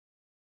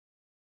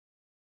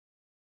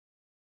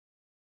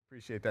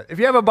Appreciate that. If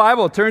you have a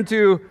Bible, turn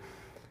to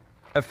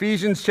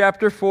Ephesians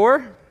chapter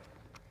 4.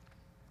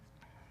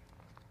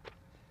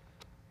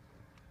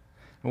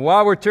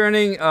 While we're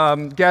turning,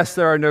 guess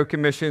there are no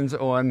commissions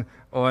on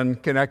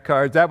Connect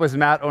cards. That was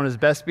Matt on his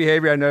best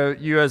behavior. I know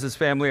you as his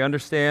family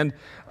understand.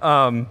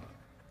 But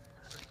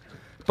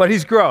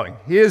he's growing.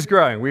 He is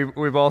growing.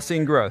 We've all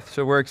seen growth,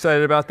 so we're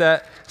excited about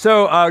that.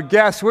 So,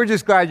 guests, we're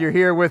just glad you're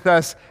here with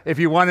us. If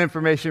you want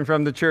information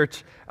from the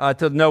church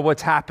to know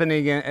what's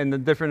happening and the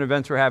different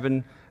events we're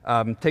having,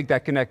 take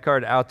that Connect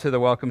card out to the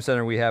Welcome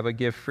Center. We have a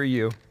gift for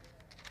you.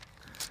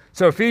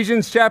 So,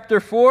 Ephesians chapter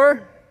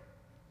 4.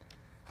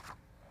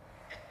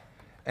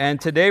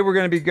 And today we're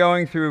going to be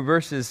going through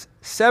verses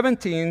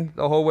 17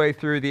 the whole way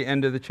through the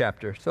end of the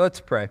chapter. So let's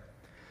pray.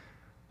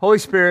 Holy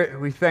Spirit,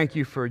 we thank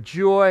you for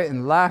joy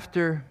and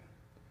laughter.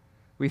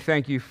 We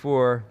thank you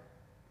for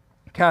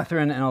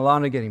Catherine and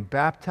Alana getting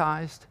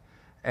baptized.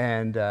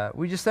 And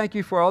we just thank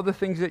you for all the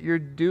things that you're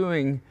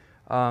doing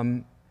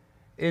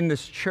in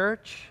this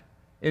church,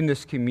 in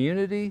this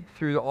community,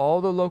 through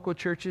all the local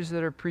churches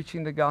that are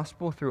preaching the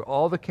gospel, through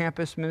all the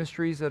campus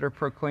ministries that are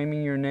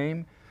proclaiming your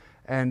name.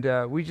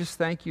 And we just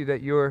thank you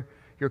that your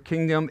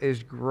kingdom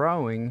is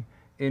growing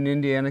in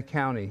Indiana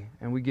County,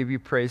 and we give you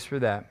praise for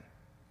that.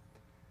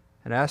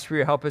 And I ask for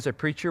your help as I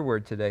preach your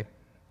word today.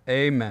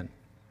 Amen.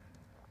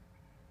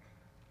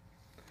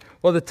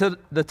 Well,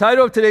 the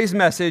title of today's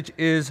message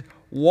is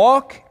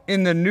Walk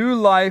in the New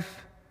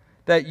Life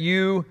That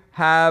You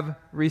Have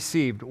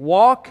Received.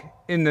 Walk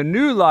in the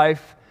new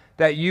life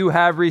that you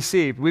have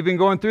received. We've been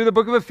going through the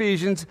book of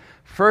Ephesians.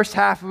 First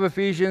half of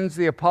Ephesians,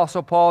 the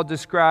Apostle Paul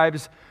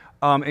describes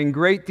in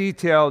great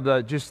detail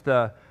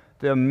the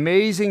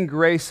amazing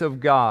grace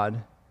of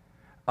God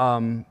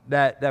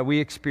that we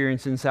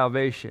experience in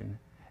salvation.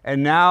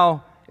 And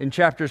now in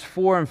chapters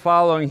 4 and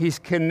following, he's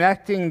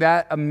connecting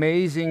that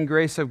amazing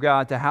grace of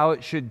God to how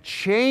it should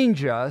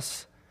change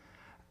us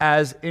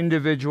as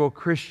individual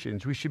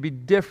Christians. We should be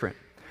different.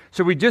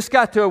 So we just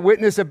got to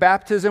witness a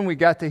baptism. We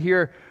got to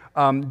hear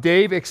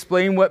Dave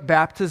explain what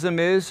baptism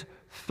is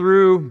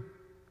through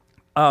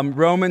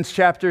Romans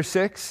chapter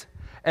 6.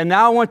 And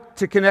now I want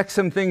to connect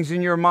some things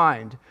in your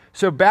mind.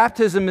 So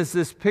baptism is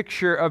this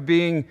picture of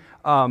being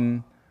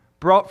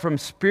brought from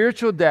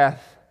spiritual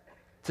death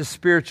to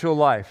spiritual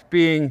life,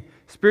 being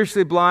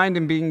spiritually blind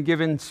and being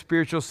given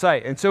spiritual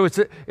sight. And so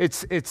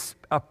it's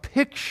a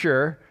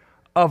picture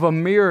of a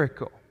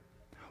miracle.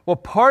 Well,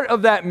 part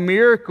of that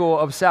miracle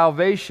of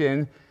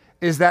salvation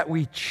is that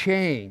we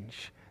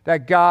change,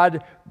 that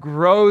God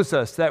grows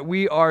us, that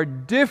we are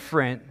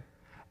different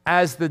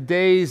as the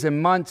days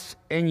and months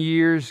and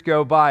years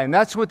go by. And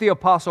that's what the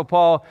Apostle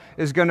Paul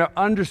is going to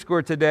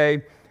underscore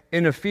today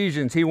in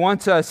Ephesians. He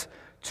wants us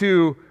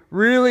to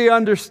really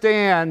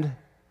understand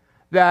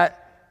that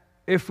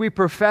if we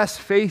profess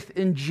faith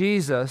in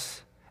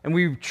Jesus and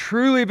we've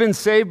truly been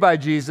saved by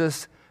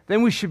Jesus,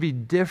 then we should be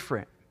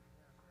different.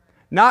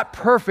 Not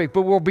perfect,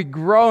 but we'll be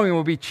growing,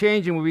 we'll be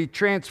changing, we'll be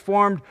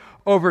transformed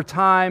over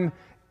time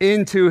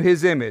into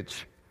His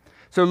image.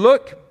 So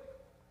look,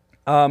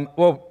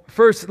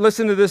 first,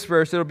 listen to this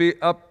verse. It'll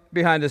be up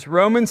behind us.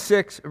 Romans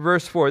 6,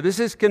 verse 4. This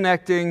is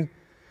connecting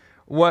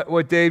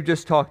what Dave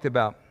just talked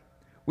about.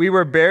 We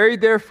were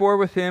buried, therefore,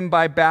 with Him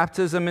by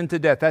baptism into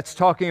death. That's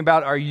talking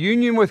about our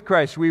union with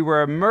Christ. We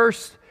were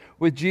immersed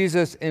with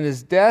Jesus in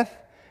His death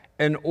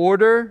in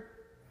order,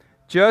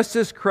 just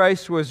as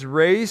Christ was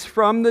raised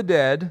from the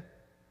dead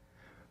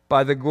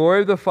by the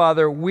glory of the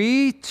Father,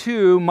 we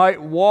too might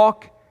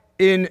walk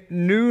in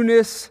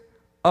newness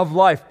of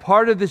life.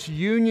 Part of this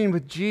union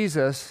with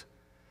Jesus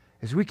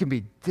is we can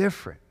be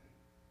different.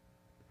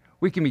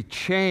 We can be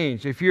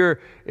changed. If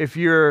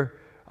you're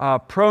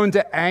prone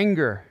to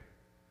anger,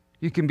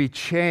 you can be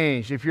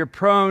changed. If you're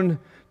prone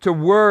to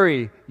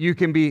worry, you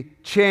can be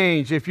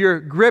changed. If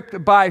you're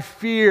gripped by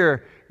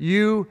fear,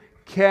 you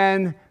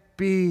can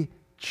be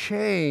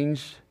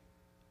changed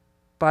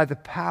by the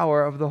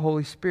power of the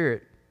Holy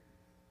Spirit.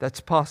 That's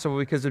possible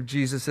because of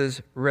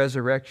Jesus'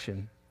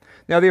 resurrection.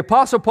 Now, the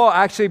Apostle Paul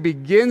actually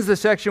begins the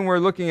section we're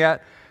looking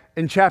at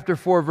in chapter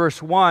 4,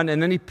 verse 1,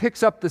 and then he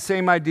picks up the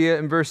same idea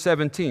in verse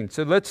 17.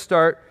 So let's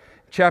start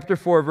chapter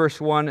 4,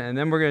 verse 1, and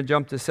then we're going to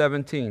jump to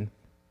 17.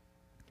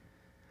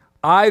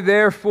 I,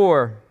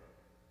 therefore,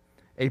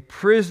 a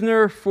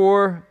prisoner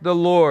for the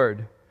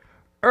Lord,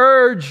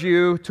 urge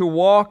you to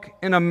walk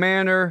in a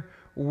manner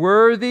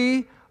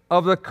worthy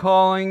of the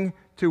calling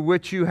to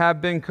which you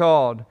have been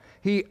called.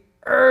 He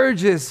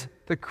urges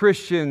the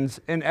Christians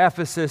in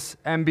Ephesus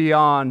and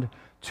beyond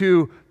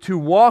to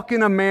walk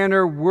in a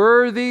manner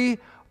worthy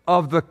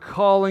of the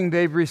calling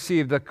they've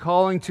received, the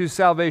calling to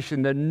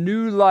salvation, the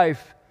new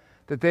life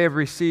that they have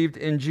received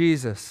in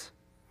Jesus.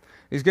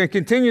 He's going to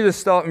continue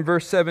this thought in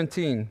verse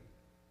 17.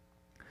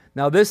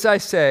 Now this I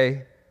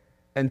say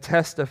and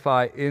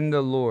testify in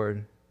the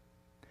Lord,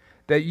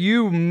 that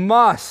you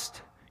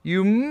must,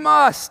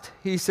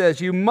 he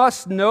says, you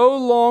must no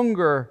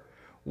longer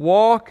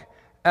walk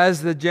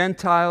as the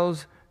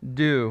Gentiles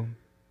do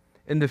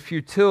in the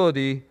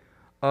futility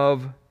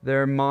of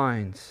their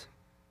minds.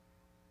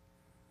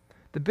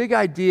 The big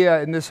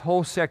idea in this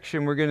whole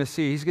section we're going to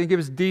see, he's going to give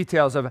us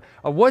details of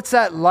what's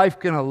that life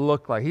going to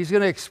look like. He's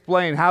going to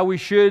explain how we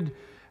should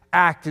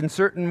act in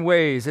certain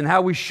ways and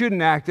how we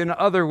shouldn't act in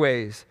other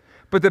ways.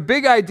 But the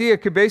big idea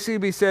could basically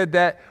be said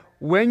that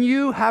when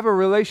you have a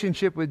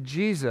relationship with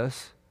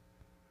Jesus,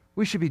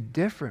 we should be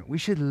different. We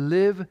should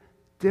live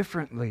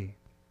differently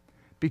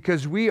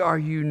because we are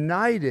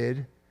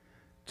united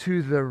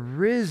to the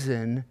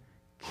risen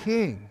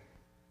King.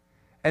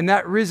 And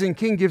that risen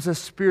King gives us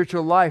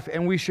spiritual life,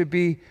 and we should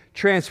be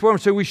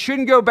transformed. So we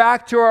shouldn't go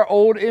back to our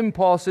old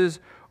impulses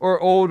or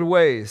old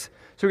ways.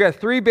 So we got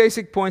 3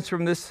 basic points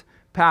from this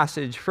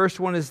passage. First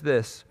one is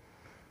this: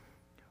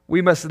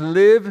 we must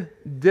live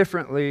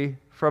differently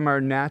from our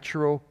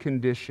natural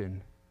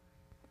condition.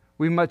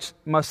 We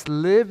must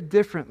live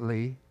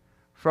differently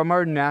from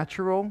our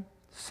natural,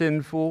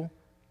 sinful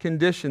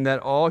condition that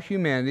all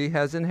humanity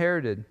has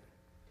inherited.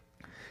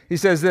 He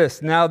says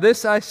this, "Now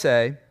this I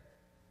say,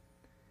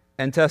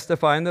 and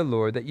testify in the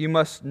Lord, that you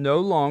must no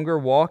longer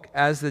walk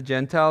as the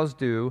Gentiles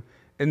do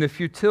in the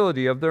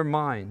futility of their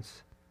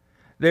minds.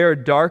 They are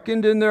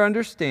darkened in their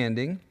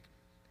understanding,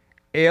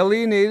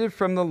 alienated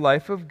from the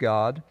life of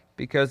God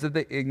because of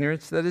the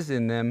ignorance that is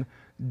in them,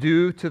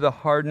 due to the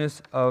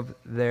hardness of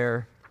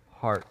their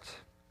heart.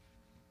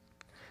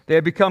 They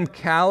have become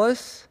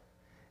callous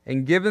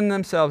and given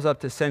themselves up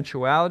to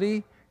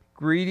sensuality,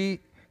 greedy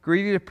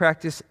to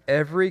practice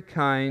every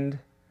kind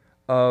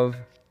of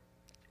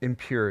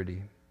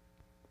impurity."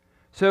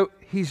 So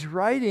he's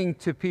writing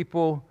to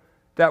people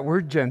that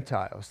were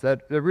Gentiles,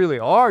 that really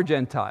are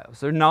Gentiles.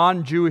 They're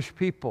non-Jewish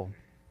people.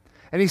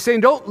 And he's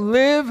saying, don't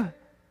live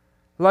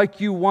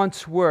like you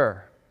once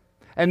were.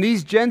 And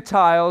these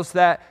Gentiles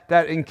that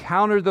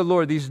encountered the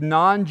Lord, these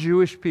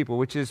non-Jewish people,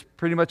 which is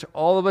pretty much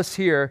all of us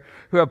here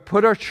who have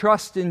put our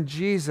trust in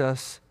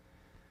Jesus,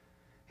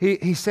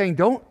 he's saying,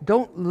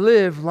 don't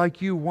live like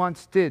you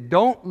once did.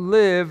 Don't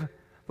live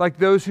like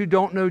those who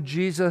don't know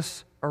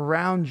Jesus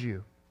around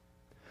you.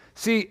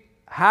 See,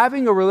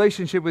 having a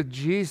relationship with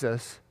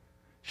Jesus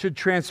should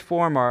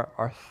transform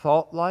our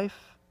thought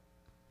life,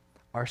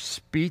 our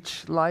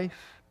speech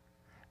life,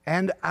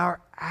 and our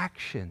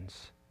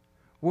actions,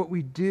 what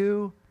we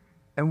do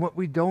and what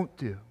we don't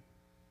do.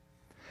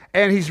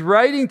 And he's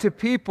writing to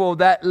people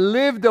that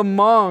lived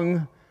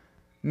among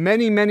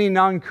many, many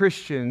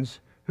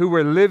non-Christians who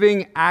were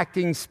living,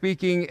 acting,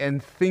 speaking,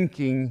 and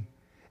thinking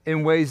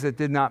in ways that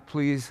did not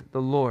please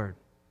the Lord.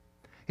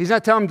 He's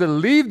not telling them to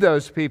leave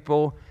those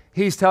people.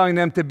 He's telling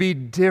them to be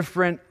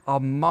different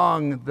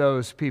among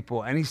those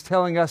people. And he's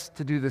telling us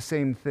to do the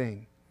same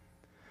thing.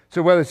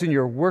 So whether it's in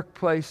your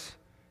workplace,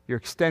 your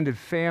extended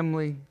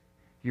family,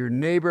 your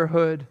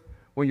neighborhood,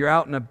 when you're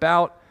out and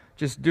about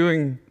just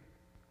doing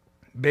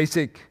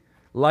basic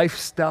life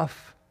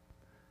stuff,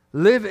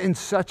 live in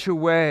such a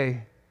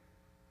way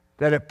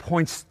that it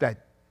points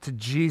to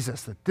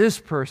Jesus, that this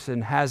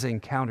person has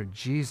encountered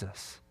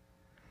Jesus.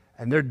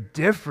 And they're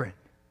different.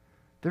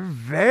 They're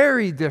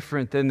very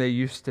different than they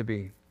used to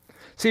be.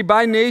 See,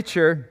 by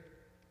nature,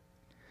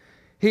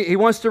 he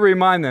wants to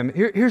remind them,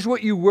 here's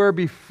what you were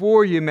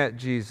before you met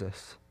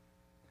Jesus.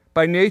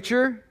 By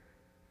nature,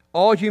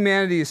 all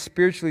humanity is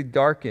spiritually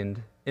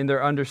darkened in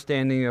their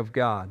understanding of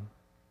God.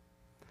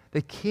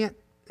 They can't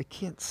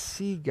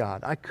see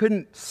God. I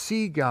couldn't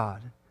see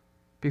God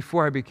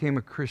before I became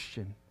a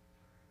Christian.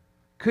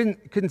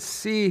 Couldn't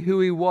see who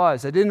he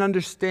was. I didn't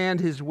understand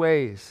his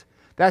ways.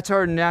 That's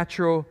our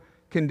natural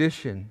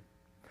condition.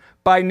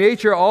 By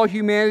nature, all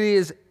humanity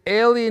is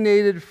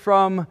alienated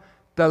from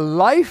the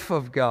life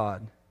of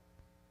God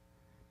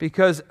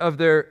because of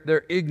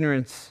their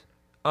ignorance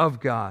of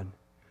God.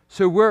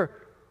 So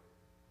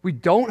we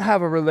don't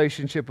have a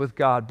relationship with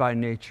God by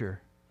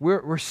nature.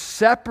 We're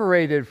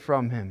separated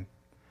from him.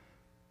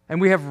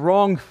 And we have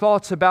wrong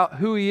thoughts about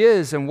who he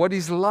is and what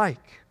he's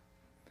like.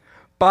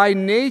 By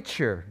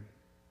nature,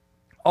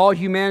 all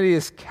humanity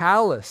is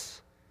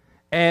callous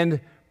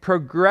and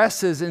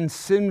progresses in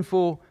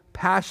sinful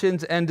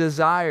passions and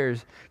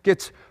desires,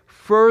 gets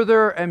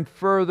further and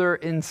further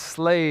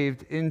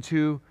enslaved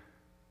into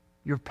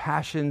your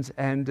passions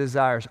and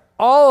desires.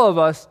 All of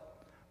us,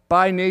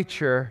 by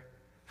nature,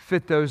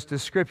 fit those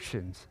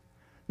descriptions.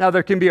 Now,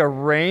 there can be a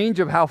range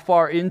of how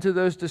far into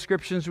those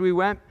descriptions we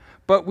went,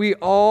 but we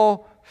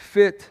all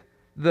fit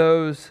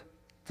those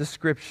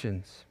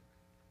descriptions.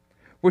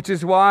 Which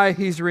is why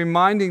he's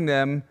reminding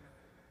them,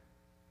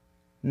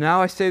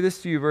 now I say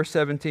this to you, verse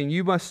 17,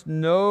 you must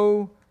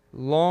no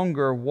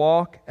longer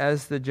walk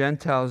as the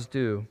Gentiles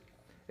do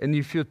in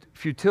the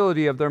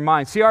futility of their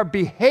minds. See, our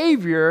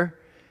behavior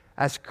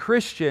as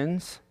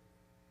Christians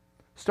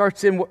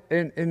starts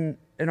in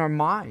our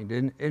mind,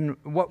 in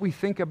what we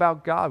think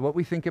about God, what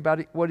we think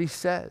about what he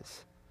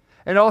says.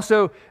 And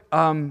also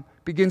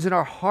begins in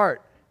our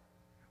heart,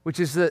 which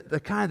is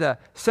the kind of the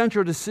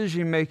central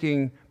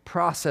decision-making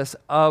process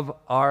of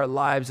our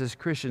lives as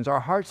Christians. Our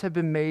hearts have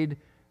been made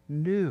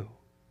new.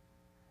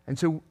 And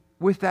so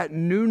with that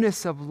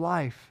newness of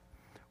life,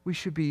 we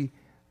should be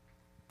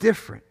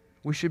different.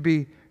 We should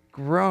be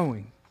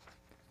growing.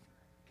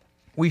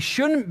 We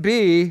shouldn't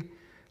be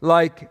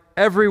like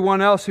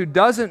everyone else who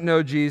doesn't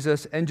know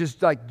Jesus and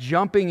just like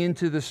jumping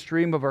into the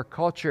stream of our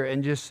culture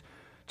and just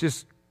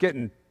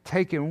getting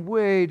taken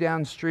way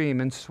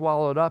downstream and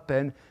swallowed up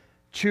and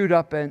chewed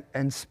up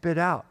and spit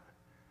out.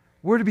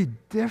 We're to be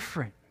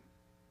different.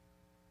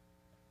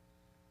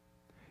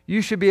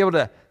 You should be able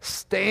to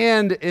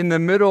stand in the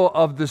middle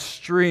of the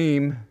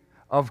stream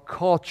of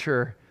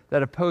culture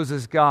that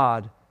opposes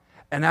God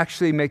and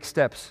actually make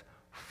steps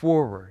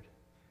forward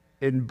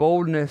in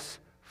boldness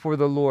for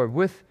the Lord,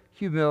 with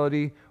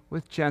humility,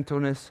 with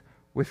gentleness,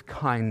 with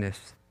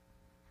kindness.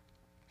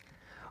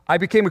 I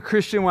became a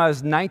Christian when I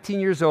was 19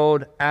 years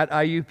old at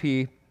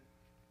IUP,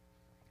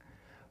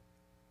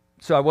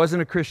 so I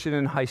wasn't a Christian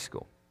in high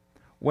school.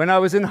 When I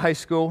was in high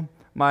school,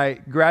 my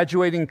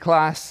graduating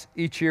class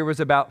each year was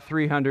about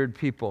 300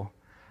 people.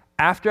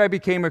 After I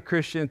became a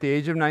Christian at the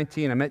age of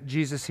 19, I met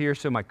Jesus here,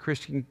 so my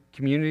Christian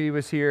community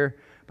was here,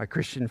 my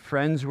Christian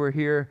friends were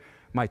here,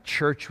 my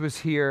church was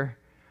here.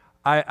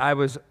 I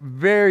was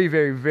very,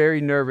 very,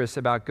 very nervous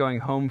about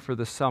going home for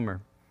the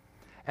summer.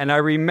 And I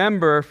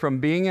remember from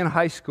being in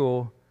high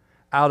school,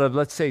 out of,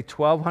 let's say,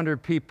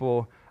 1,200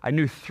 people, I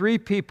knew 3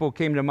 people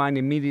came to mind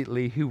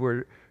immediately who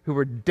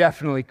were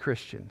definitely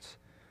Christians.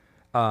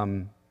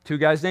 2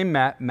 guys named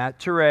Matt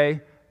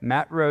Teray,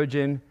 Matt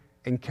Rogen,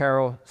 and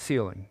Carol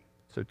Sealing.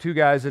 So 2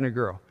 guys and a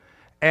girl.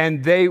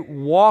 And they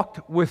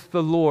walked with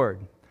the Lord.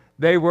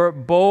 They were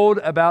bold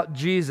about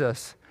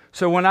Jesus.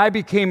 So when I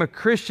became a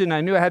Christian,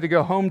 I knew I had to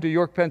go home to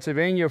York,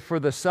 Pennsylvania for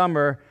the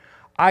summer.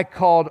 I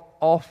called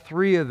all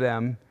 3 of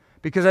them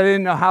because I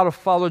didn't know how to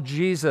follow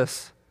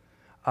Jesus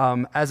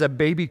as a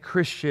baby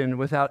Christian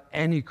without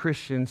any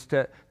Christians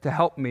to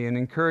help me and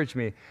encourage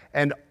me.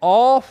 And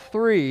all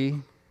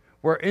 3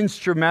 were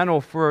instrumental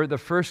for the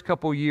first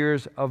couple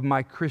years of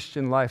my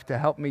Christian life to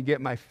help me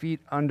get my feet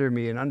under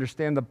me and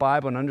understand the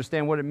Bible and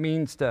understand what it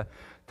means to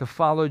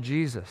follow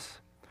Jesus.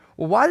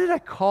 Well, why did I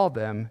call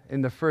them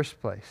in the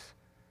first place?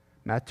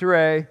 Matt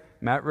Teray,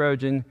 Matt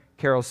Rogen,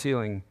 Carol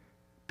Sealing,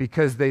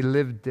 because they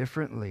lived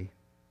differently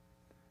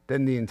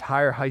than the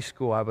entire high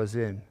school I was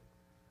in.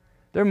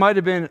 There might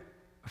have been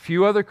a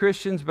few other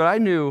Christians, but I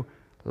knew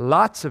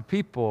lots of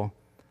people,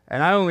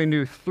 and I only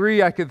knew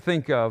 3 I could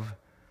think of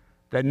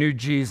that knew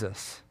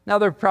Jesus. Now,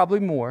 there are probably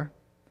more,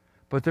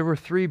 but there were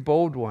 3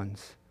 bold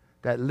ones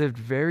that lived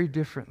very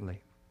differently.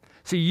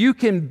 See, you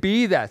can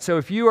be that. So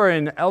if you are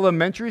in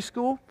elementary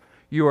school,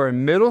 you are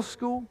in middle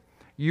school,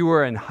 you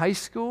are in high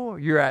school,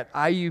 you're at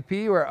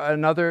IUP or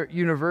another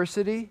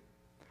university,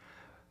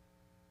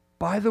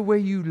 by the way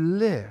you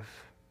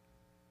live,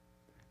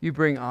 you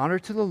bring honor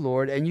to the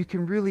Lord and you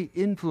can really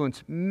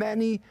influence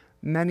many,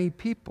 many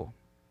people.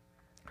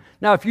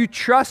 Now, if you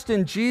trust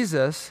in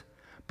Jesus,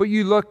 but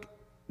you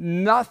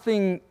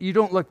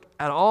don't look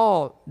at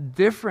all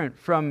different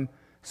from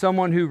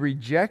someone who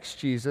rejects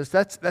Jesus,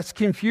 that's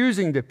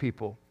confusing to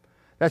people.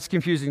 That's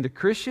confusing to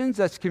Christians,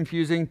 that's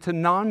confusing to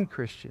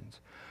non-Christians.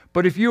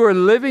 But if you are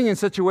living in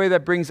such a way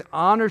that brings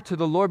honor to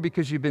the Lord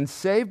because you've been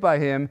saved by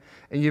Him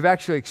and you've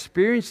actually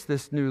experienced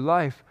this new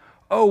life,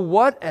 oh,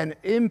 what an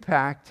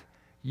impact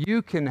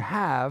you can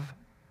have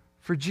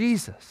for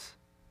Jesus.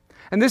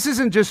 And this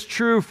isn't just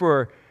true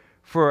for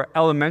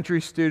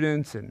elementary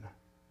students and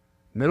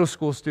middle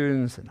school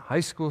students and high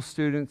school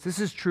students. This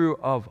is true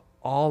of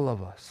all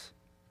of us.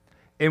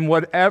 In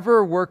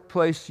whatever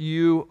workplace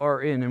you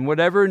are in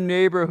whatever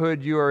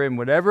neighborhood you are in,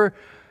 whatever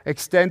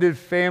extended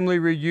family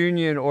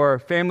reunion or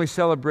family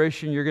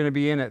celebration you're going to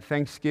be in at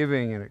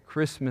Thanksgiving and at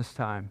Christmas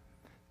time,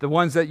 the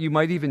ones that you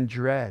might even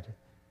dread,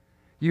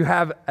 you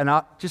have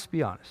just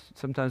be honest.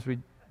 Sometimes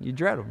you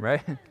dread them,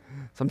 right?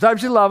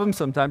 Sometimes you love them,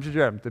 sometimes you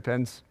dread them.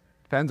 Depends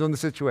on the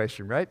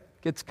situation, right?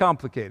 Gets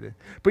complicated.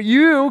 But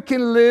you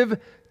can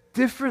live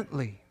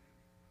differently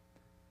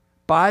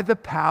by the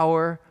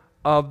power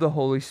of the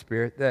Holy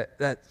Spirit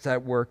that's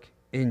at work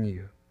in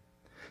you.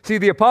 See,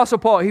 the Apostle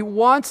Paul, he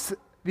wants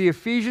the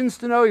Ephesians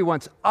to know, he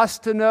wants us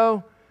to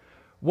know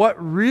what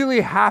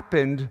really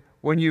happened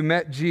when you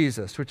met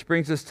Jesus, which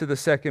brings us to the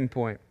second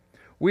point.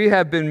 We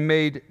have been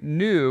made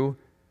new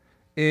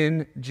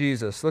in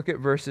Jesus. Look at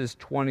verses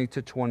 20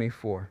 to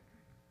 24.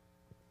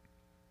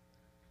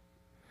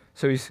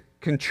 So he's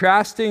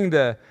contrasting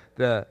the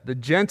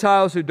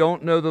Gentiles who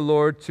don't know the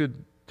Lord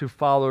to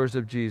followers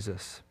of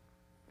Jesus.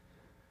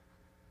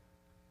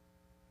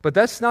 But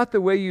that's not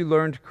the way you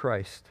learned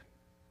Christ.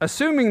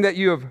 Assuming that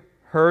you have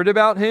heard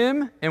about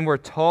Him and were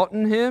taught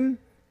in Him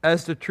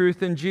as the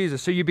truth in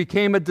Jesus. So you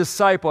became a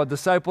disciple. A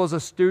disciple is a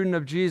student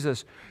of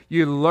Jesus.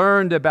 You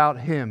learned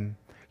about Him.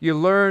 You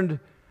learned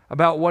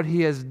about what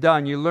He has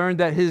done. You learned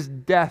that His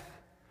death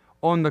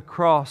on the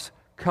cross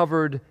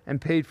covered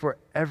and paid for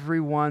every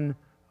one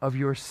of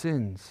your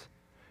sins.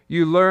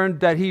 You learned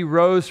that He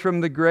rose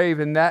from the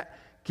grave and that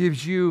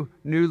gives you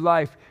new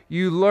life.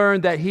 You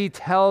learned that He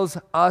tells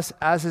us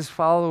as His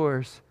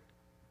followers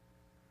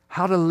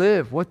how to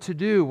live, what to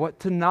do, what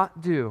to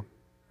not do.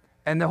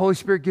 And the Holy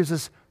Spirit gives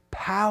us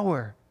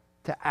power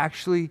to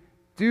actually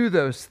do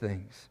those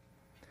things.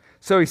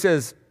 So he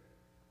says,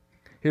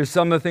 here's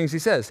some of the things he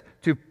says.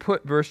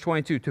 Verse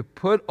 22, to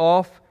put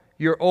off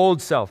your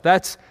old self.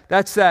 That's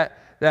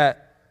those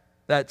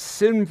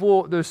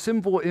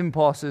sinful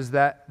impulses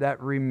that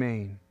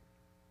remain.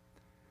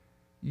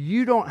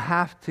 You don't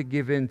have to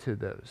give in to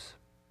those.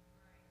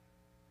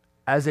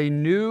 As a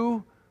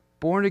new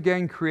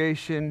born-again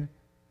creation,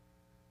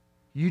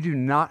 you do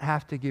not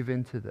have to give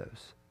in to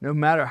those. No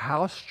matter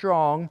how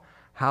strong,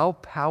 how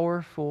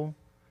powerful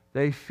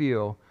they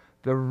feel,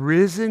 the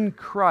risen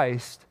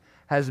Christ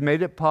has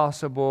made it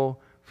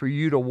possible for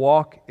you to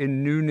walk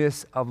in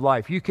newness of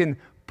life. You can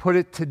put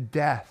it to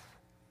death.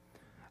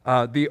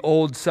 The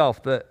old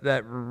self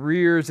that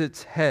rears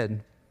its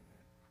head.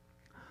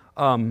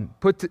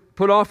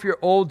 Put off your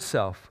old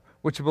self,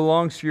 which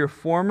belongs to your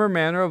former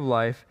manner of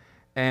life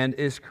and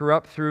is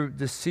corrupt through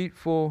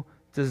deceitful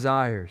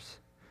desires.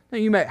 Now,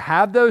 you may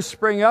have those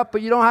spring up,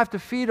 but you don't have to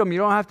feed them. You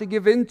don't have to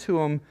give in to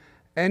them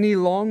any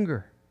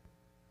longer.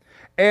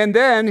 And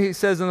then he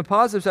says on the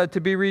positive side,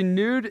 to be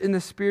renewed in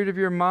the spirit of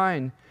your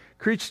mind.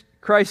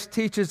 Christ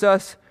teaches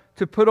us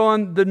to put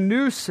on the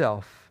new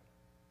self,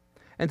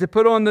 and to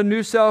put on the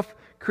new self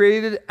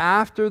created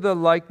after the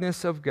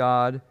likeness of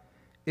God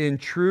in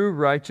true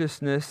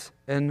righteousness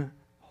and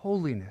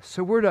holiness.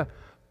 So we're to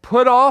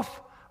put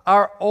off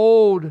our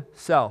old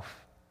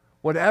self.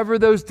 Whatever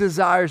those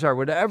desires are,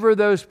 whatever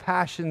those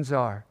passions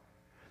are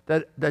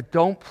that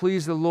don't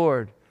please the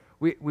Lord,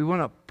 we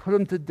want to put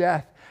them to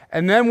death.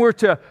 And then we're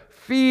to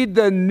feed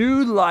the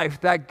new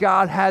life that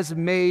God has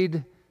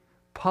made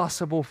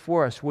possible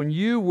for us. When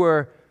you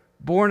were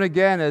born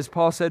again, as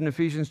Paul said in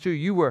Ephesians 2,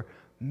 you were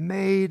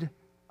made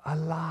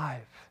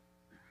alive.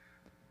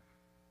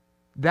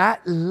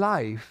 That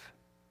life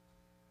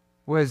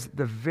was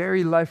the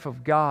very life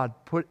of God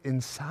put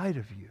inside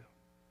of you.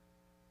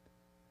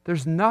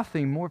 There's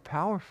nothing more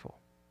powerful.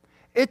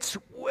 It's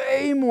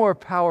way more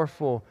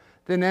powerful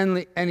than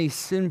any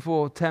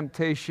sinful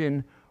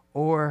temptation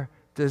or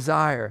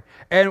desire.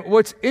 And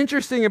what's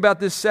interesting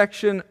about this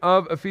section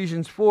of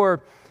Ephesians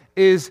 4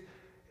 is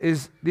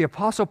the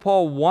Apostle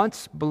Paul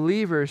wants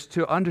believers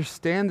to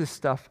understand this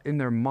stuff in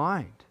their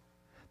mind.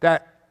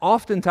 That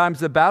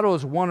oftentimes the battle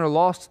is won or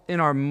lost in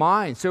our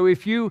mind. So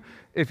if you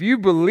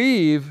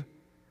believe,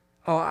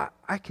 I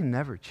can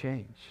never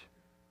change.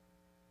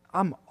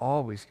 I'm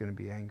always going to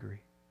be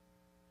angry.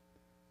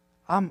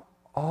 I'm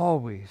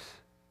always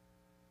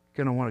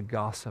going to want to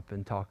gossip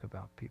and talk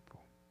about people.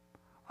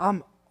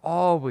 I'm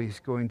always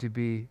going to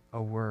be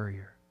a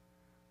worrier.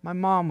 My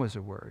mom was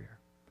a worrier.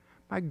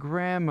 My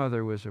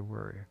grandmother was a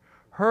worrier.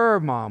 Her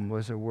mom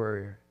was a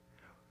worrier.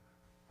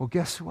 Well,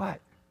 guess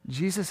what?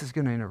 Jesus is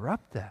going to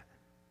interrupt that.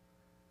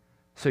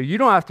 So you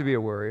don't have to be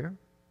a worrier.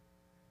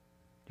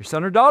 Your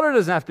son or daughter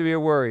doesn't have to be a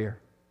worrier.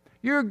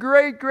 Your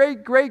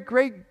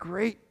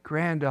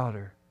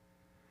great-great-great-great-great-granddaughter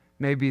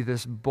may be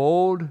this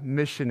bold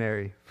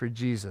missionary for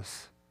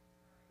Jesus.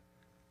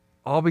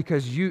 All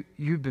because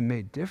you've been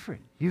made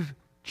different. You've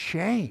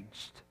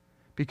changed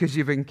because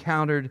you've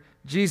encountered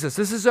Jesus.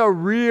 This is a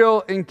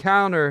real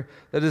encounter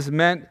that is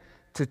meant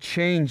to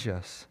change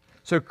us.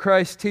 So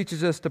Christ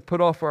teaches us to put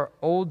off our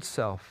old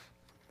self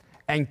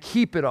and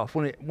keep it off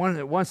when it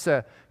wants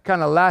to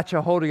kind of latch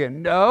a hold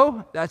again.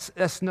 No,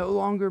 that's no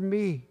longer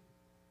me.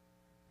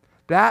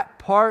 That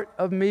part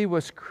of me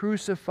was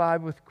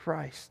crucified with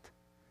Christ.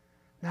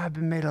 Now I've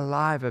been made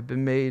alive. I've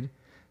been made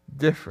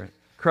different.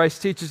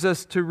 Christ teaches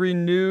us to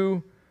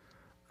renew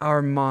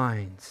our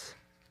minds.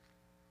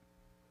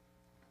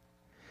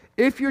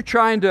 If you're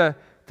trying to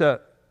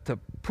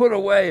put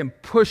away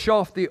and push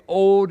off the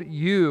old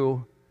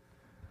you,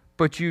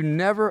 but you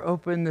never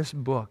open this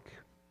book,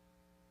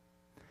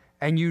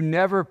 and you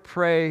never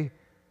pray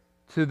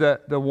to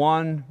the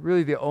one,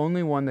 really the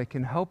only one that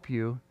can help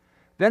you,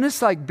 then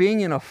it's like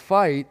being in a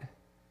fight,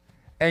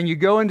 and you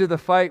go into the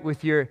fight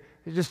with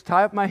just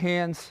tie up my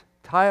hands,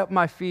 tie up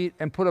my feet,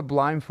 and put a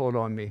blindfold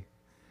on me.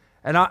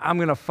 And I'm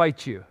going to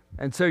fight you.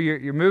 And so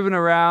you're moving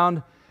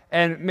around,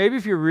 and maybe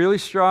if you're really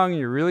strong and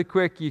you're really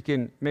quick, you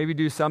can maybe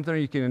do something, or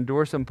you can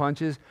endure some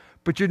punches,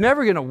 but you're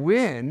never going to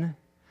win.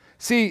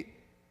 See,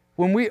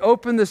 when we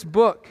open this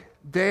book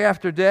day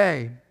after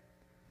day,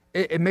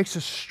 it makes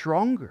us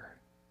stronger.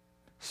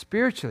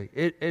 Spiritually,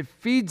 it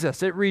feeds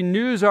us. It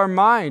renews our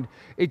mind.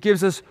 It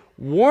gives us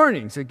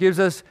warnings. It gives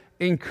us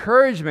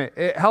encouragement.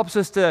 It helps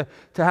us to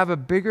have a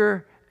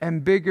bigger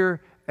and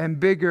bigger and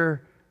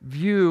bigger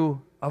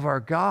view of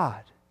our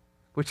God,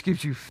 which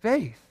gives you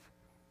faith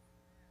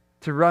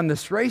to run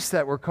this race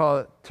that we're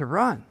called to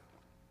run.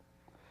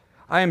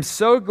 I am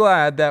so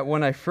glad that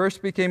when I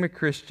first became a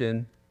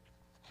Christian,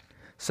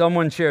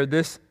 someone shared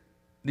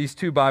these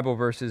two Bible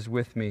verses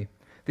with me.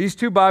 These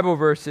two Bible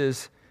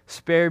verses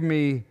spared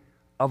me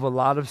of a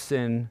lot of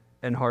sin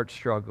and heart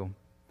struggle.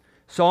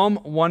 Psalm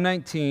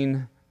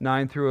 119,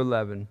 9 through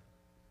 11.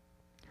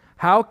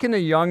 How can a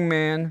young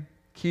man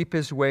keep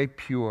his way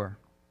pure?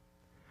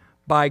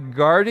 By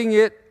guarding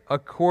it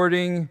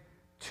according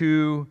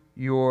to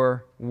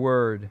your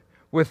word.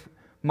 With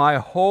my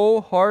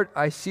whole heart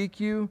I seek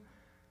you.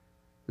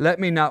 Let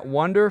me not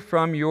wander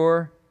from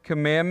your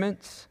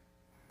commandments.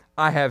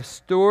 I have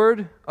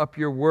stored up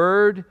your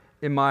word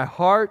in my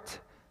heart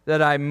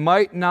that I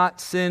might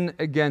not sin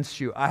against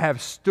you. I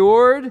have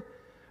stored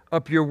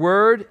up your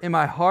word in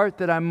my heart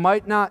that I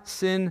might not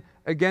sin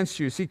against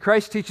you. See,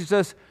 Christ teaches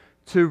us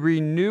to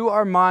renew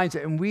our minds,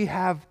 and we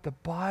have the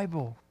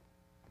Bible.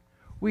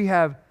 We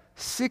have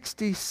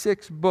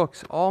 66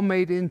 books all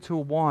made into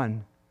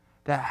one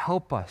that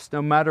help us,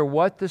 no matter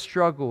what the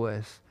struggle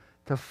is,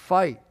 to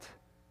fight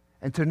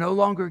and to no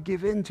longer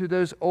give in to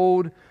those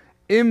old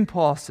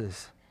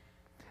impulses.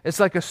 It's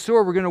like a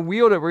sword. We're going to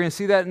wield it. We're going to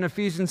see that in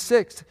Ephesians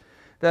 6,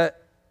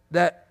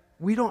 that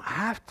we don't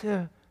have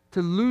to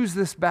lose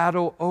this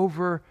battle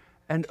over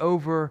and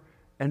over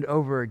and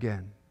over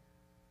again.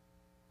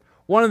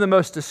 One of the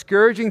most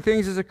discouraging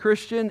things as a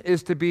Christian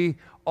is to be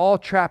all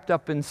trapped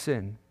up in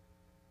sin.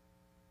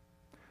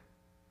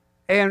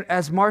 And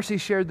as Marcy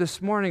shared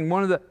this morning,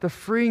 one of the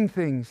freeing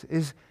things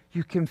is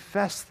you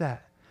confess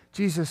that.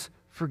 Jesus,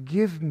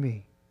 forgive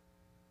me.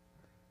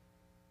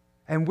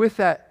 And with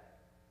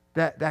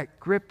that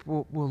grip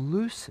will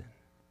loosen.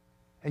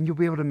 And you'll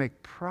be able to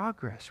make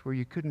progress where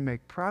you couldn't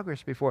make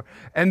progress before.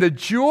 And the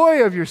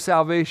joy of your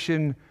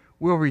salvation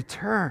will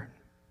return.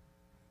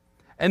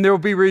 And there will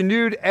be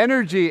renewed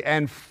energy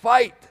and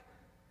fight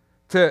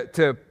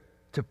to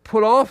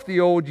put off the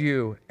old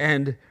you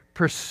and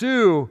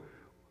pursue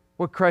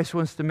what Christ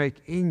wants to make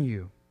in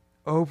you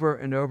over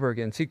and over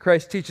again. See,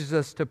 Christ teaches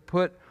us to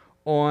put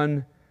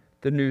on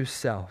the new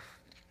self.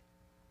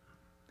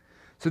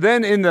 So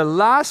then in the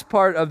last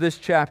part of this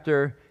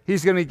chapter,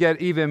 he's going to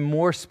get even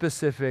more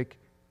specific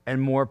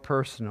and more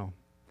personal.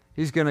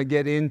 He's going to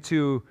get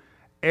into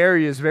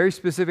areas, very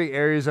specific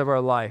areas of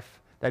our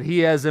life that he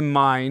has in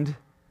mind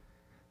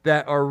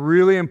that are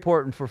really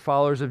important for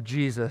followers of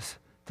Jesus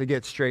to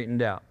get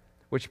straightened out.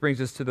 Which brings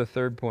us to the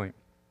third point.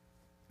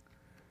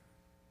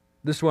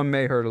 This one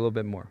may hurt a little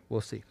bit more.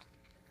 We'll see.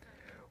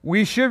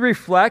 We should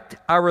reflect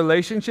our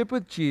relationship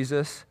with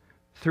Jesus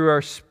through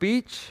our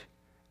speech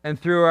and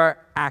through our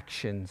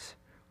actions.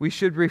 We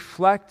should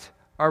reflect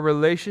our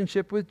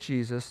relationship with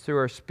Jesus through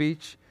our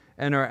speech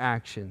and our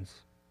actions.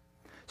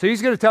 So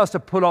he's going to tell us to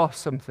put off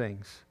some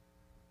things.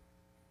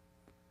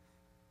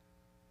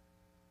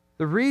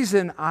 The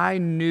reason I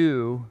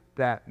knew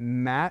that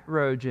Matt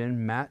Rogen,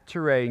 Matt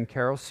Teray, and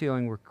Carol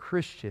Sealing were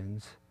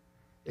Christians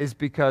is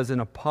because in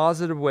a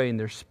positive way in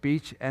their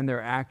speech and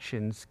their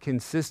actions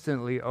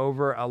consistently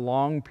over a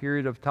long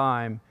period of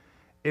time,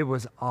 it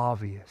was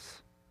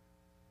obvious.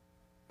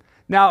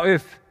 Now,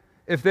 if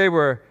they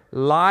were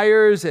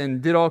liars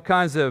and did all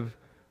kinds of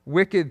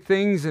wicked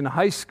things in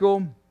high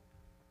school,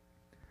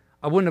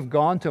 I wouldn't have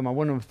gone to them. I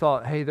wouldn't have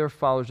thought, hey, they're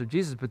followers of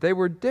Jesus, but they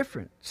were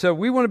different. So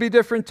we want to be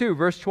different too.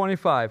 Verse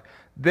 25,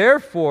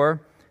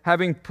 therefore,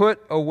 having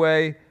put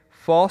away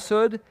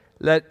falsehood,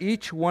 let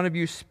each one of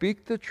you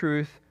speak the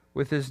truth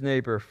with his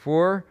neighbor,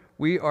 for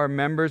we are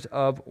members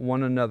of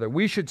one another.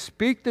 We should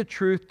speak the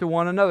truth to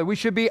one another. We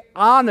should be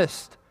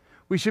honest.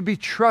 We should be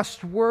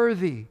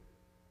trustworthy.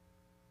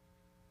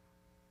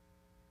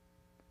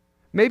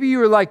 Maybe you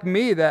were like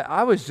me, that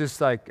I was just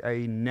like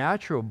a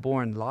natural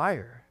born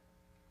liar.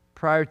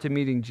 Prior to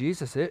meeting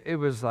Jesus, it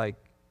was like,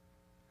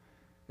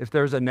 if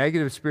there was a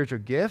negative spiritual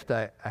gift,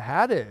 I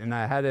had it, and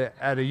I had it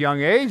at a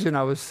young age, and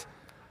I was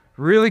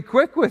really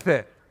quick with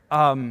it.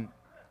 And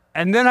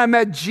then I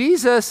met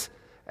Jesus,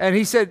 and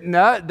he said,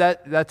 no,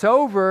 that's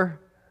over.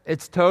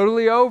 It's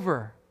totally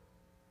over.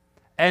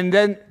 And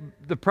then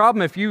the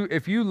problem, if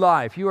you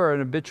lie, if you are an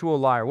habitual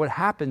liar, what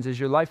happens is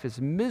your life is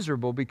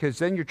miserable because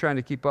then you're trying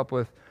to keep up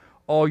with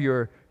all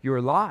your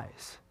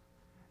lies.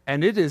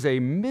 And it is a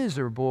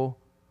miserable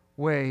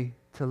way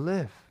to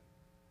live.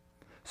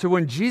 So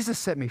when Jesus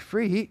set me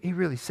free, he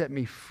really set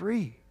me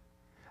free.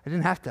 I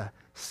didn't have to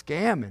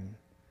scam and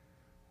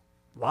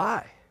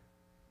lie.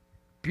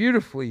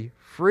 Beautifully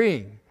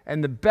freeing.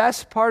 And the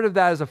best part of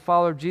that as a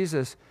follower of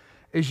Jesus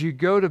is you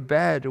go to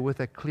bed with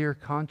a clear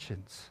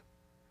conscience.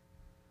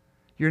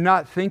 You're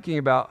not thinking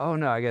about, oh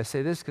no, I got to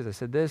say this because I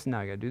said this, now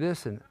I got to do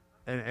this, and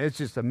it's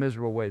just a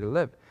miserable way to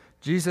live.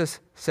 Jesus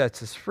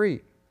sets us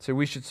free. So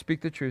we should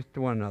speak the truth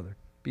to one another.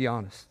 Be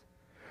honest.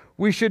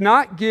 We should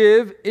not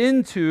give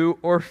into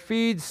or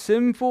feed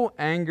sinful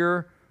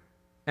anger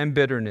and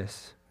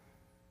bitterness.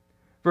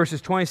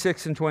 Verses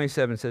 26 and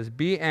 27 says,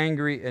 be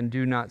angry and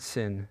do not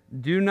sin.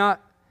 Do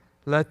not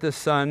let the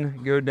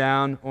sun go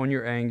down on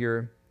your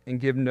anger and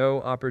give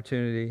no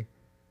opportunity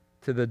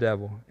to the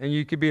devil. And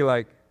you could be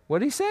like, what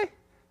did he say?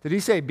 Did he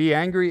say, be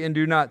angry and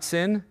do not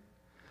sin?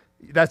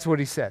 That's what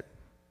he said.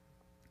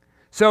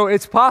 So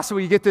it's possible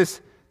you get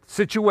this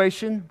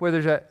situation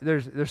where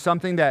there's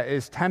something that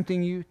is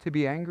tempting you to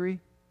be angry.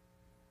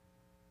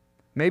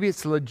 Maybe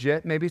it's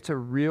legit. Maybe it's a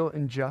real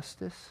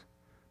injustice.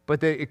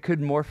 But it could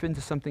morph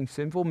into something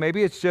sinful.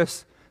 Maybe it's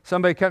just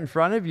somebody cut in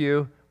front of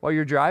you while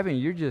you're driving.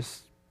 You're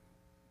just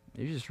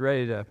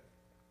ready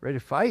to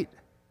fight.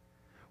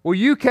 Well,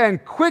 you can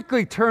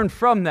quickly turn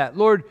from that.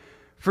 Lord,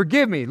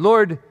 forgive me.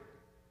 Lord,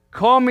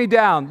 calm me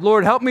down.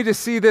 Lord, help me to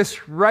see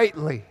this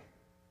rightly.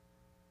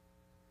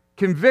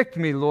 Convict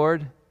me,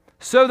 Lord,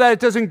 so that it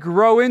doesn't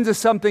grow into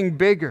something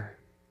bigger.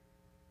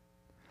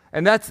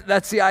 And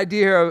that's the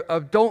idea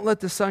of don't let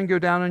the sun go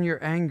down on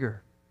your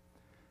anger.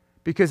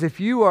 Because if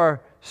you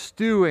are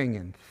stewing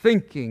and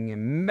thinking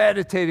and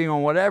meditating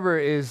on whatever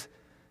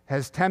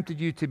has tempted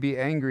you to be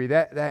angry,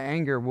 that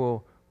anger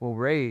will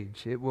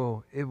rage. It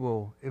will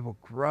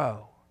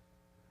grow.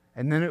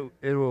 And then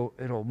it'll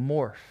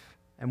morph.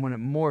 And when it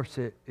morphs,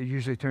 it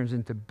usually turns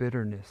into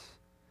bitterness.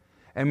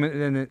 And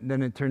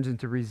then it turns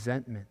into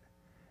resentment.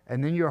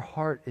 And then your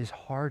heart is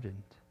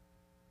hardened.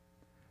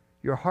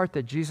 Your heart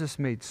that Jesus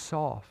made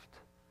soft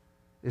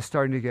is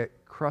starting to get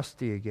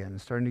crusty again,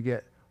 starting to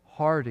get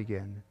hard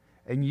again.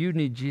 And you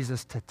need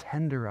Jesus to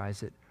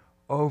tenderize it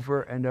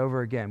over and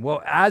over again.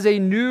 Well, as a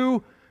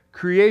new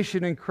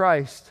creation in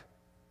Christ,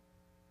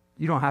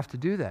 you don't have to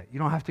do that. You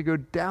don't have to go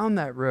down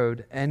that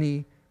road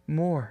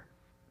anymore.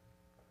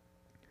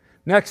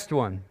 Next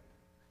one.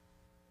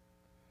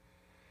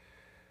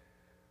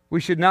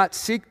 We should not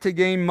seek to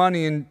gain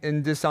money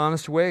in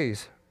dishonest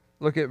ways.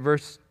 Look at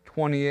verse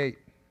 28.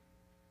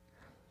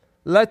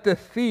 Let the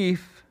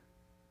thief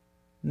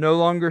no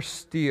longer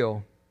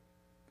steal,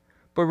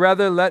 but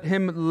rather let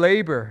him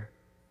labor,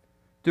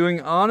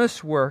 doing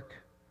honest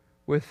work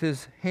with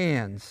his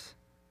hands,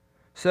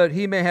 so that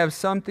he may have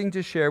something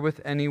to share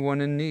with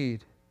anyone in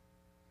need.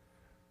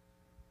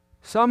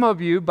 Some of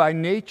you, by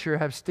nature,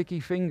 have sticky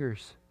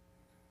fingers.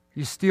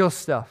 You steal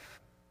stuff.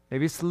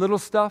 Maybe it's little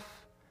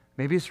stuff.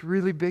 Maybe it's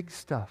really big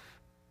stuff.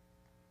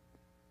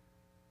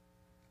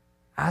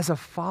 As a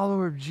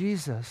follower of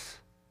Jesus,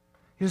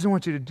 He doesn't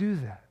want you to do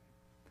that.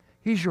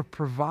 He's your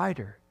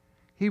provider.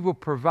 He will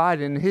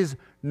provide, and His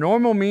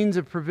normal means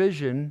of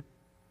provision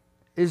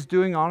is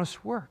doing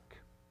honest work.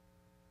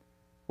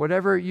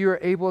 Whatever you're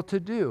able to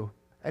do,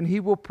 and He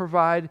will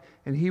provide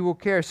and He will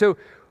care. So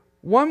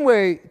one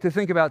way to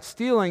think about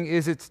stealing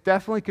is it's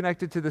definitely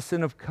connected to the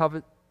sin of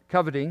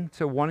coveting,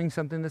 so wanting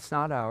something that's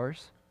not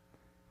ours.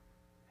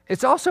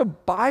 It's also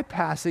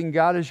bypassing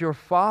God as your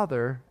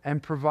Father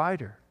and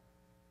provider,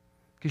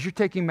 because you're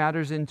taking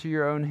matters into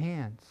your own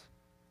hands.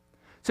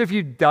 So if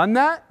you've done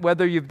that,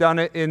 whether you've done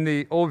it in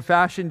the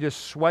old-fashioned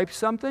just swipe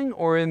something,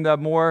 or in the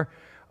more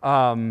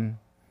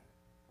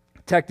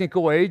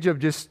technical age of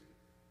just,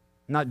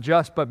 not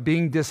just, but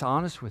being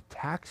dishonest with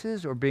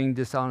taxes, or being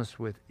dishonest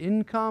with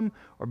income,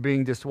 or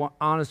being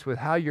dishonest with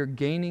how you're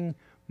gaining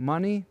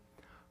money,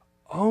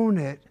 own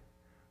it,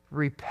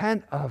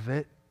 repent of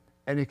it,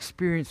 and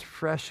experience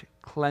fresh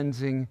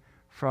cleansing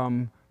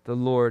from the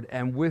Lord.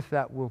 And with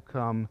that will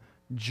come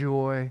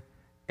joy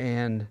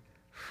and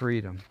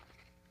freedom.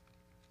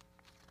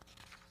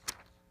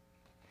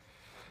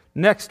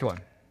 Next one.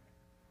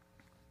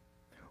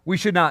 We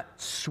should not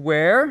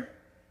swear,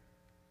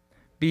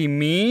 be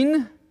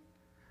mean,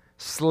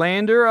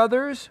 slander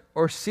others,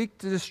 or seek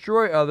to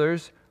destroy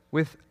others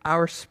with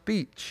our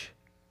speech.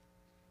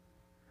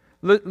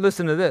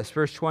 Listen to this,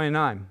 verse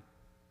 29.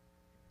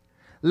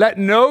 Let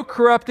no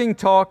corrupting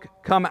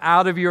talk come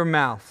out of your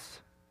mouths.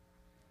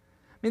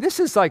 I mean, this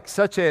is like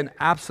such an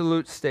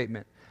absolute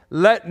statement.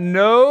 Let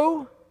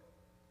none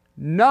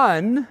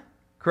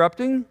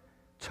corrupting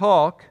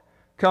talk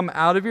come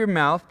out of your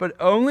mouth, but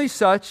only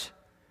such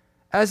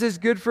as is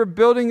good for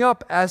building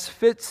up as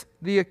fits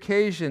the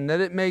occasion,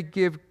 that it may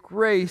give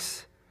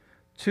grace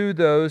to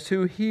those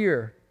who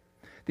hear.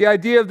 The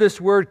idea of this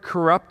word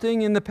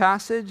corrupting in the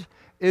passage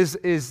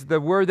is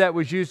the word that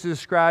was used to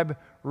describe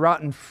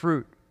rotten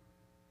fruit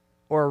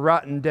or a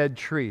rotten dead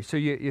tree. So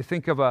you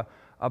think of a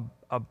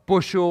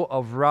bushel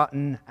of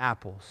rotten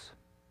apples.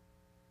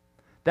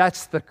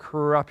 That's the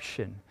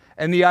corruption.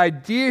 And the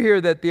idea here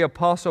that the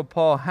Apostle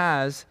Paul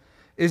has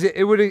is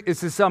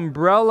it's this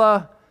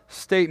umbrella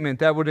statement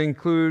that would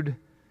include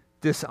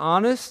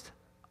dishonest,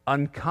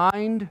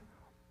 unkind,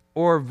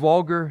 or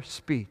vulgar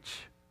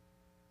speech.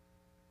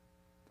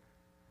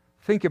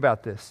 Think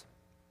about this.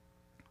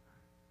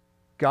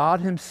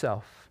 God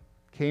Himself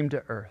came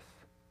to earth.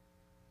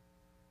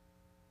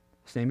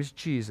 His name is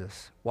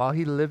Jesus. While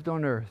He lived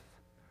on earth,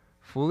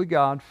 fully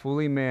God,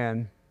 fully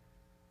man,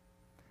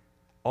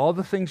 all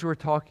the things we're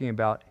talking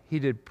about, He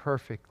did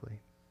perfectly.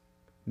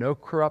 No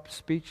corrupt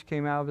speech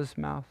came out of His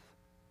mouth.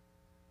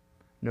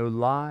 No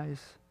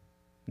lies,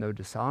 no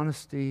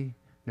dishonesty,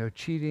 no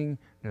cheating,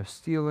 no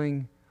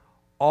stealing.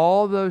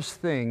 All those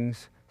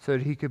things so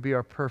that He could be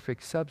our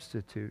perfect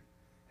substitute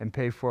and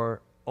pay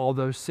for all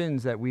those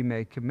sins that we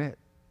may commit.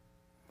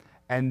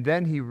 And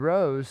then He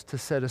rose to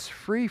set us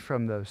free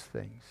from those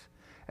things.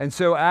 And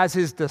so as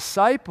His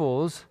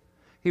disciples,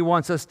 He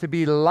wants us to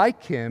be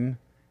like Him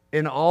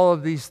in all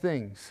of these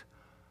things: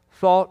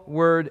 thought,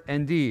 word,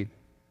 and deed.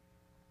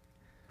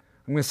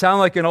 I'm going to sound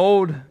like an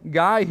old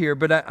guy here,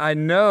 but I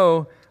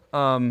know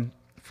for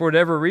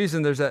whatever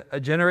reason there's a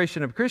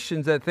generation of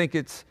Christians that think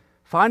it's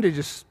fine to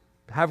just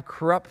have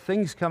corrupt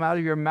things come out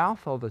of your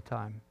mouth all the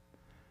time.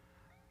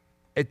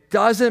 It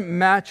doesn't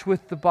match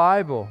with the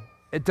Bible.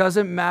 It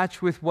doesn't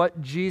match with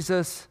what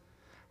Jesus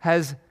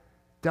has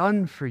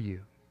done for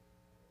you.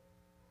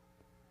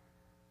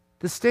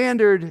 The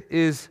standard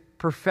is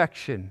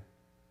perfection.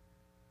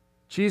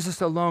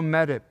 Jesus alone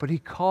met it, but He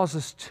calls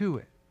us to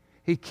it.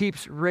 He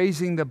keeps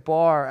raising the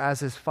bar as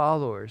his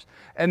followers.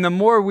 And the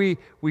more we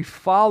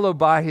follow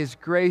by his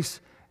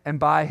grace and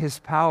by his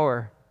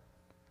power,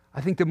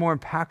 I think the more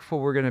impactful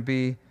we're going to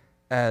be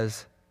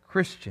as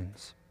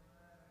Christians.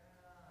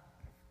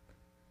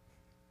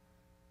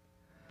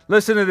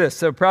 Listen to this.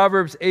 So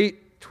Proverbs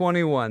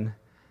 8:21.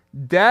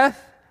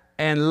 Death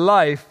and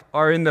life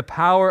are in the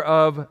power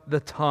of the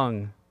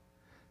tongue.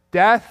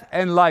 Death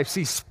and life.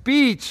 See,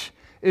 speech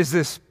is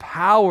this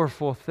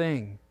powerful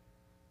thing.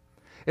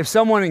 If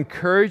someone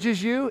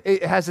encourages you,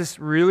 it has this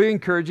really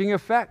encouraging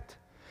effect.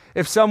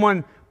 If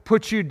someone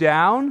puts you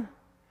down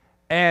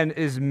and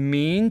is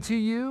mean to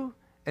you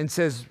and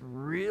says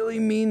really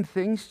mean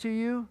things to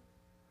you,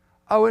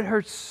 oh, it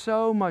hurts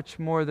so much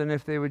more than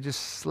if they would just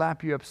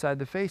slap you upside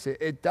the face.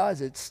 It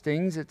does. It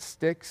stings. It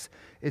sticks.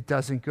 It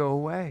doesn't go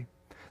away.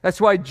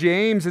 That's why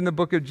James, in the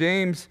book of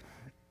James,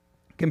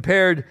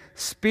 compared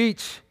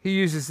speech. He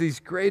uses these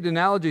great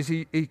analogies.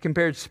 He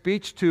compared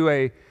speech to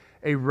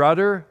a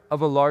rudder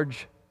of a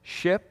large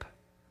ship,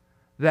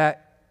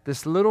 that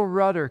this little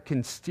rudder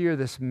can steer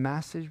this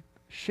massive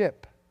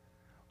ship.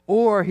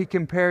 Or he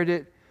compared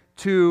it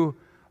to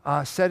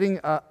setting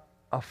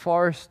a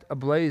forest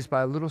ablaze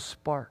by a little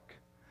spark.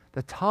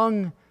 The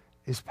tongue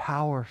is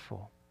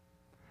powerful.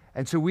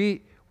 And so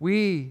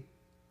we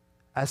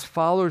as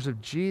followers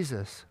of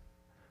Jesus,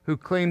 who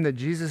claim that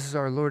Jesus is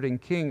our Lord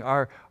and King,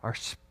 our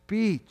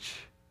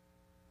speech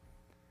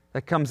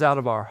that comes out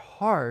of our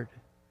heart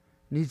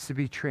needs to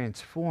be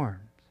transformed.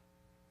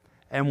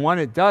 And when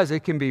it does,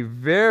 it can be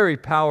very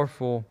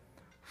powerful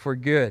for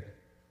good.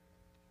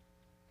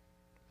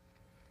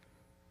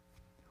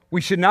 We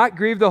should not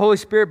grieve the Holy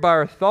Spirit by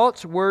our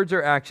thoughts, words,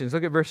 or actions.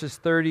 Look at verses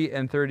 30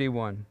 and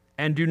 31.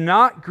 And do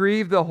not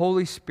grieve the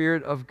Holy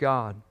Spirit of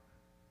God.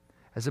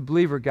 As a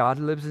believer, God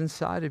lives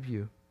inside of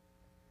you,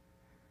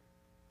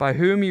 by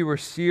whom you were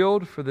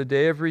sealed for the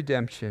day of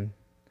redemption.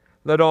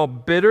 Let all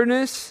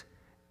bitterness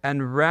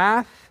and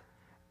wrath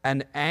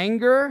and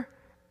anger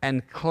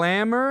and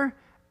clamor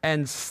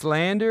and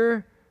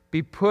slander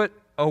be put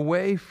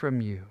away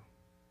from you,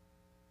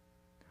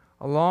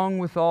 along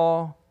with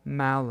all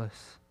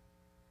malice.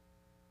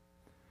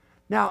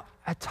 Now,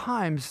 at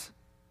times,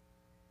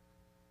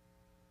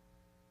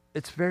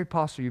 it's very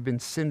possible you've been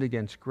sinned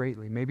against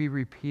greatly, maybe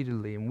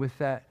repeatedly, and with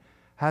that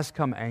has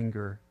come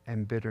anger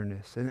and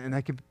bitterness, and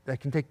that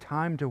can take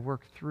time to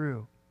work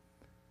through.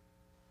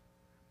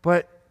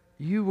 But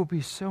you will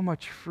be so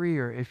much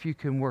freer if you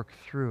can work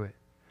through it.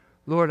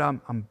 Lord,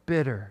 I'm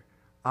bitter.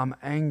 I'm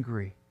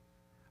angry.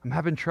 I'm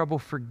having trouble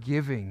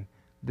forgiving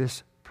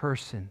this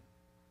person.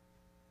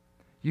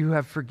 You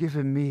have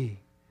forgiven me.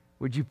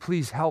 Would you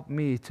please help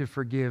me to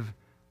forgive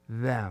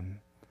them?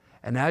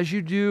 And as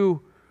you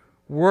do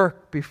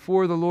work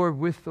before the Lord,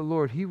 with the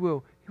Lord, He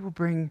will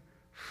bring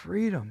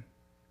freedom.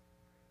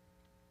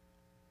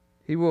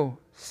 He will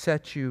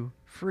set you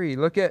free.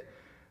 Look at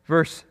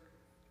verse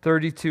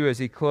 32 as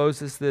he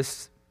closes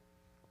this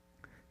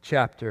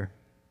chapter.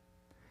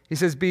 He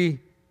says, be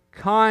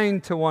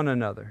kind to one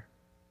another,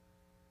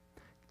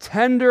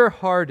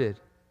 tender-hearted,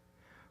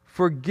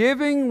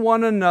 forgiving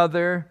one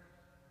another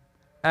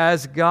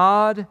as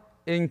God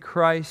in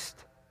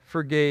Christ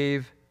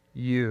forgave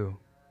you.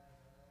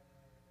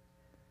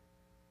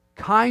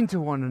 Kind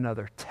to one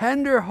another,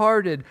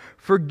 tender-hearted,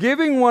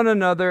 forgiving one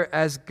another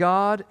as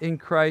God in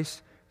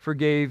Christ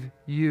forgave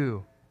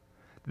you.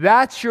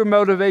 That's your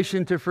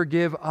motivation to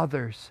forgive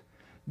others.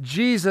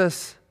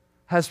 Jesus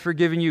has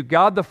forgiven you.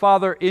 God the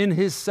Father in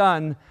His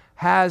Son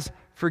has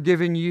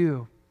forgiven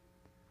you.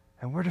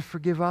 And we're to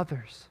forgive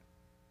others.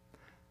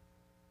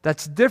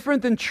 That's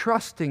different than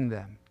trusting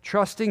them.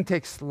 Trusting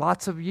takes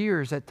lots of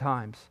years at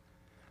times,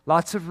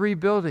 lots of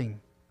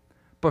rebuilding.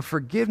 But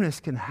forgiveness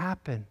can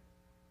happen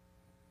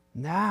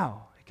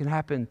now. It can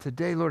happen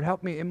today. Lord,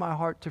 help me in my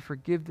heart to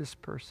forgive this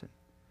person.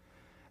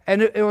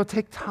 And it will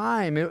take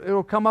time. It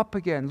will come up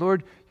again.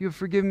 Lord, you have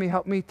forgiven me.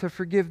 Help me to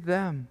forgive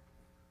them.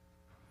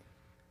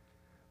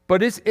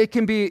 But it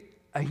can be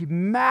a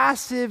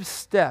massive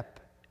step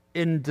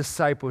in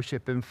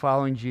discipleship, in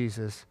following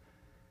Jesus,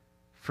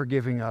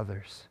 forgiving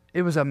others.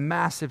 It was a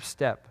massive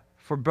step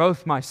for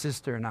both my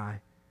sister and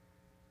I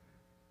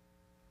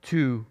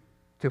to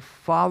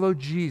follow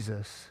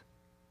Jesus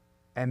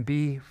and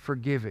be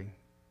forgiving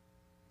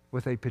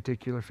with a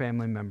particular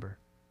family member.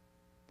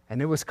 And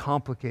it was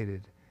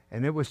complicated.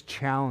 And it was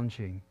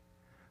challenging,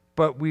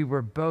 but we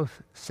were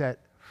both set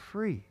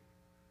free.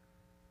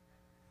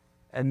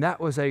 And that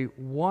was a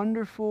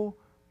wonderful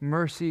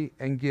mercy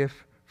and gift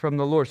from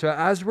the Lord. So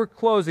as we're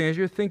closing, as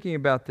you're thinking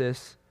about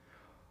this,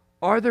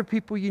 are there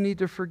people you need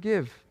to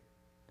forgive?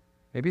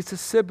 Maybe it's a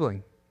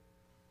sibling.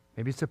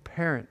 Maybe it's a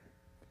parent.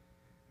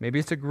 Maybe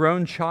it's a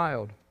grown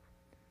child.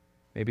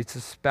 Maybe it's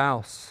a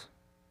spouse.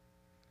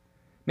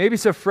 Maybe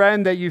it's a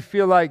friend that you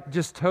feel like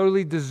just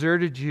totally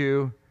deserted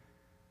you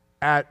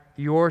at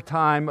your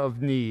time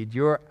of need,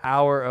 your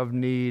hour of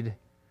need,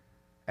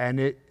 and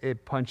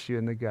it punched you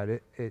in the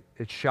gut.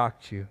 It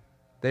shocked you.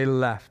 They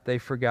left. They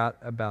forgot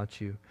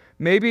about you.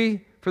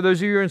 Maybe for those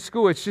of you who are in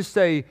school, it's just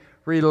a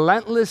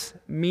relentless,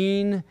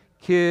 mean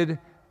kid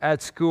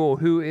at school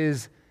who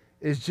is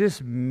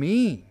just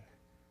mean,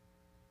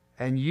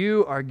 and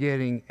you are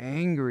getting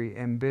angry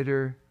and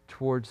bitter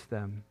towards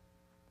them.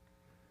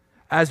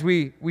 As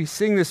we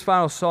sing this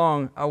final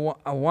song, I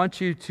want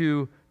you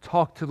to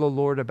talk to the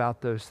Lord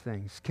about those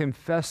things.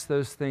 Confess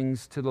those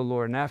things to the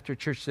Lord. And after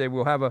church today,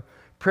 we'll have a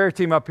prayer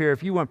team up here.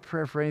 If you want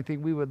prayer for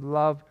anything, we would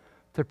love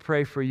to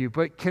pray for you.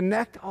 But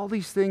connect all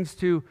these things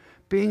to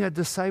being a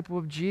disciple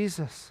of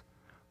Jesus,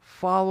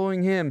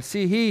 following him.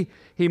 See,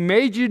 he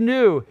made you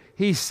new.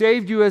 He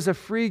saved you as a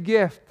free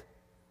gift.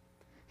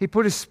 He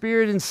put his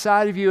Spirit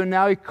inside of you, and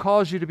now he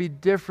calls you to be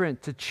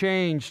different, to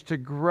change, to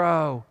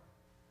grow,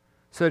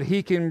 so that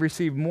he can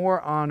receive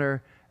more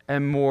honor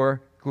and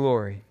more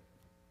glory.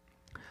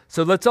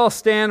 So let's all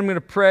stand. I'm going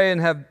to pray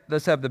and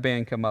let's have the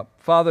band come up.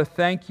 Father,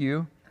 thank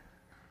you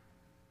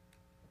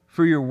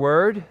for your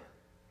word.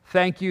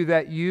 Thank you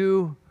that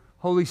you,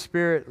 Holy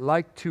Spirit,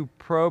 like to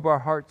probe our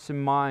hearts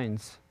and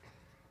minds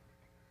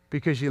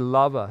because you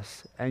love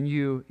us and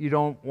you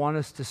don't want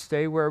us to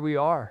stay where we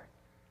are.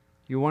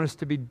 You want us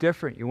to be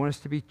different. You want us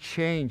to be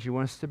changed. You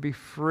want us to be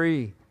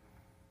free.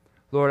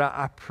 Lord,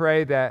 I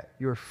pray that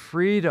your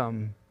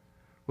freedom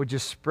would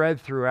just spread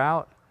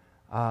throughout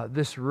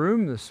this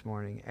room this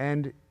morning,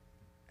 and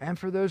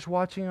for those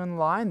watching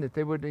online, that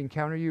they would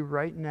encounter you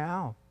right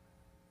now.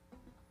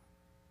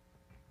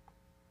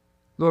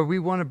 Lord, we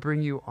want to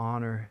bring you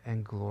honor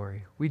and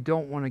glory. We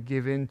don't want to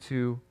give in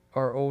to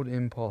our old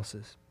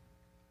impulses,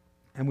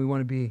 and we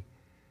want to be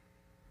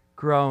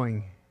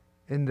growing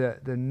in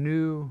the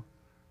new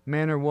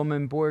man or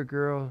woman, boy or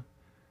girl,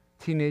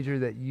 teenager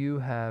that you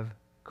have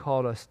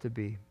called us to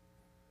be.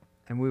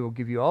 And we will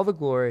give you all the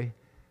glory,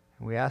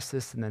 and we ask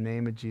this in the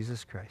name of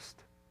Jesus Christ.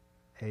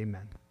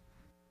 Amen.